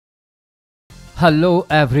Hello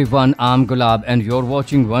everyone, I'm Gulab and you're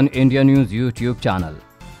watching One India News YouTube channel.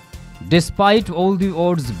 Despite all the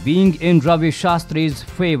odds being in Ravi Shastri's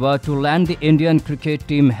favour to land the Indian cricket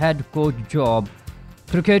team head coach job,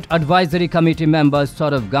 Cricket Advisory Committee member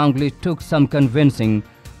Sourav Ganguly took some convincing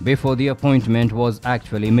before the appointment was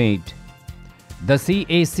actually made. The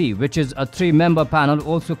CAC, which is a three-member panel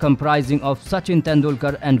also comprising of Sachin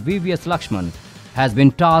Tendulkar and VVS Lakshman, has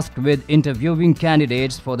been tasked with interviewing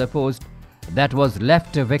candidates for the post that was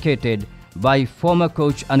left vacated by former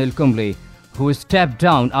coach Anil Kumble, who stepped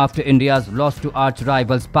down after India's loss to arch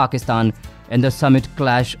rivals Pakistan in the summit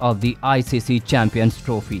clash of the ICC Champions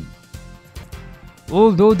Trophy.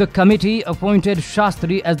 Although the committee appointed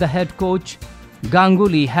Shastri as the head coach,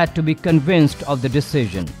 Ganguly had to be convinced of the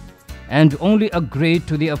decision and only agreed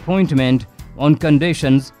to the appointment on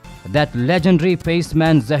conditions that legendary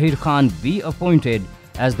paceman Zaheer Khan be appointed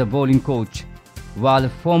as the bowling coach, while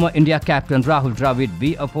former India captain Rahul Dravid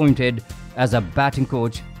be appointed as a batting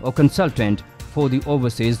coach or consultant for the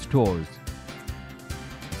overseas tours.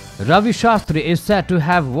 Ravi Shastri is said to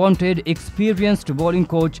have wanted experienced bowling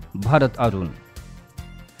coach Bharat Arun.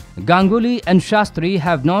 Ganguly and Shastri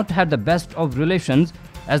have not had the best of relations,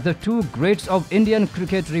 as the two greats of Indian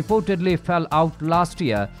cricket reportedly fell out last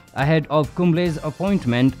year ahead of Kumble's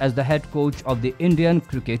appointment as the head coach of the Indian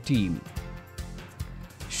cricket team.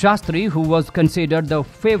 Shastri, who was considered the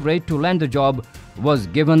favourite to land the job, was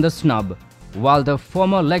given the snub, while the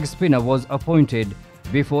former leg spinner was appointed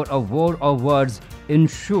before a war of words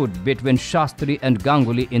ensued between Shastri and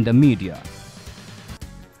Ganguly in the media.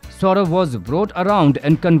 Sourav was brought around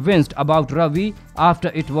and convinced about Ravi after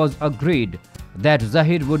it was agreed that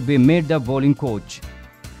Zaheer would be made the bowling coach.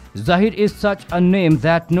 Zaheer is such a name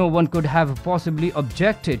that no one could have possibly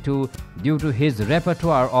objected to due to his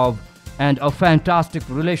repertoire of and a fantastic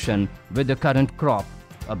relation with the current crop,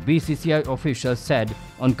 a BCCI official said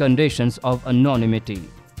on conditions of anonymity.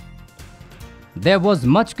 There was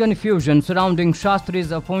much confusion surrounding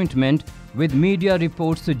Shastri's appointment, with media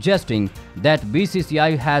reports suggesting that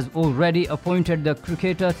BCCI has already appointed the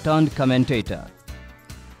cricketer turned commentator.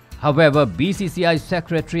 However, BCCI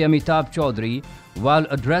Secretary Amitabh Chaudhary, while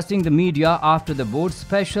addressing the media after the board's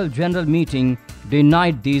special general meeting,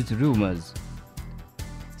 denied these rumours.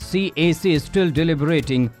 CAC is still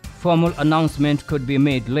deliberating. Formal announcement could be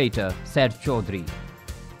made later, said Chaudhary.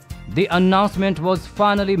 The announcement was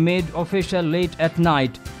finally made official late at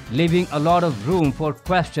night, leaving a lot of room for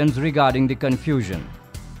questions regarding the confusion.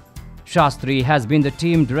 Shastri has been the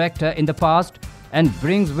team director in the past and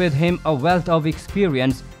brings with him a wealth of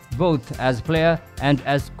experience both as player and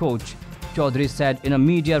as coach, Chaudhary said in a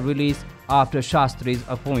media release after Shastri's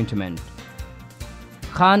appointment.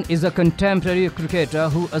 Khan is a contemporary cricketer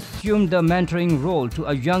who assumed the mentoring role to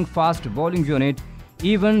a young fast bowling unit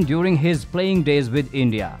even during his playing days with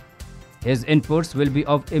India. His inputs will be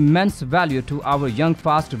of immense value to our young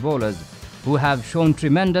fast bowlers who have shown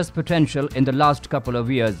tremendous potential in the last couple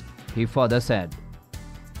of years, he further said.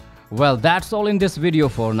 Well, that's all in this video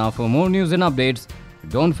for now. For more news and updates,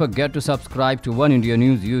 don't forget to subscribe to One India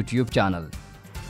News YouTube channel.